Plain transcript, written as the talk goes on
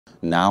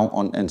Now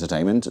on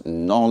entertainment,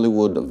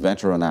 Nollywood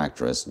veteran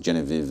actress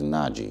Genevieve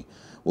Nnaji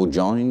will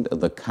join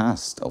the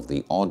cast of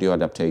the audio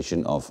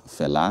adaptation of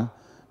Fela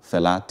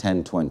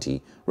Ten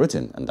Twenty,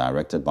 written and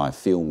directed by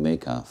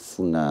filmmaker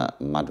Funa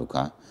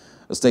Maduka.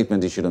 A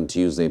statement issued on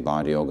Tuesday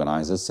by the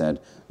organizers said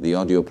the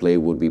audio play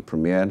would be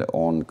premiered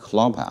on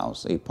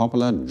Clubhouse, a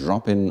popular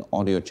drop-in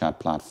audio chat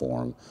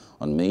platform,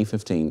 on May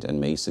 15th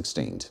and May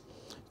 16th.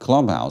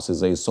 Clubhouse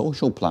is a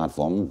social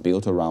platform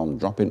built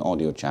around drop-in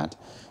audio chat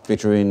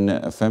featuring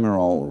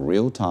ephemeral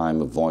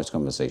real-time voice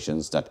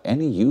conversations that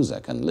any user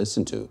can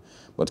listen to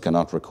but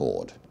cannot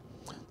record.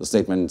 The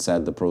statement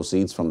said the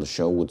proceeds from the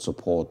show would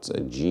support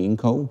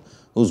GeneCo,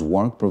 whose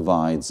work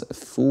provides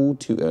full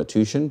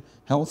tuition,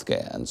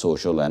 healthcare, and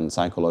social and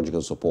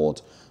psychological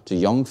support to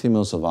young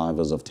female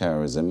survivors of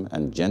terrorism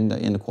and gender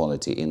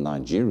inequality in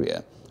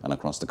Nigeria and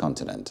across the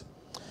continent.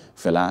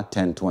 Fela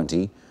Ten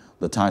Twenty,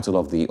 the title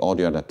of the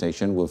audio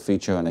adaptation, will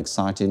feature an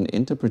exciting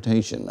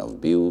interpretation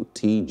of Bill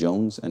T.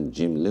 Jones and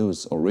Jim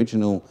Lewis'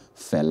 original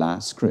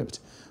Fela script,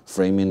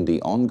 framing the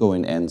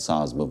ongoing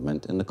End-SARS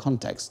movement in the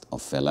context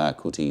of Fela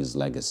Kuti's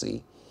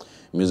legacy.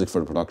 Music for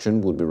the production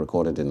would be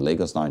recorded in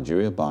Lagos,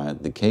 Nigeria by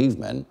The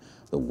Cavemen,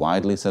 the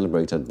widely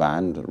celebrated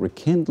band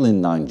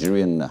rekindling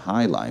Nigerian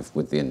high life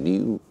with their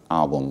new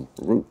album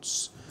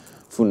Roots.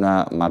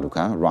 Funa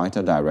Maduka,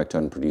 writer, director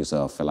and producer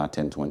of Fela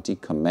Ten Twenty,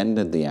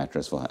 commended the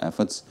actress for her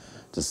efforts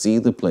to see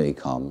the play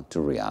come to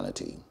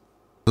reality.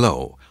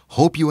 Hello,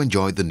 hope you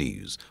enjoyed the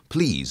news.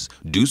 Please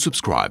do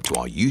subscribe to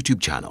our YouTube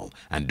channel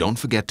and don't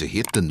forget to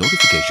hit the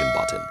notification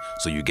button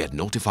so you get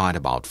notified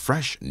about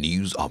fresh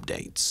news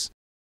updates.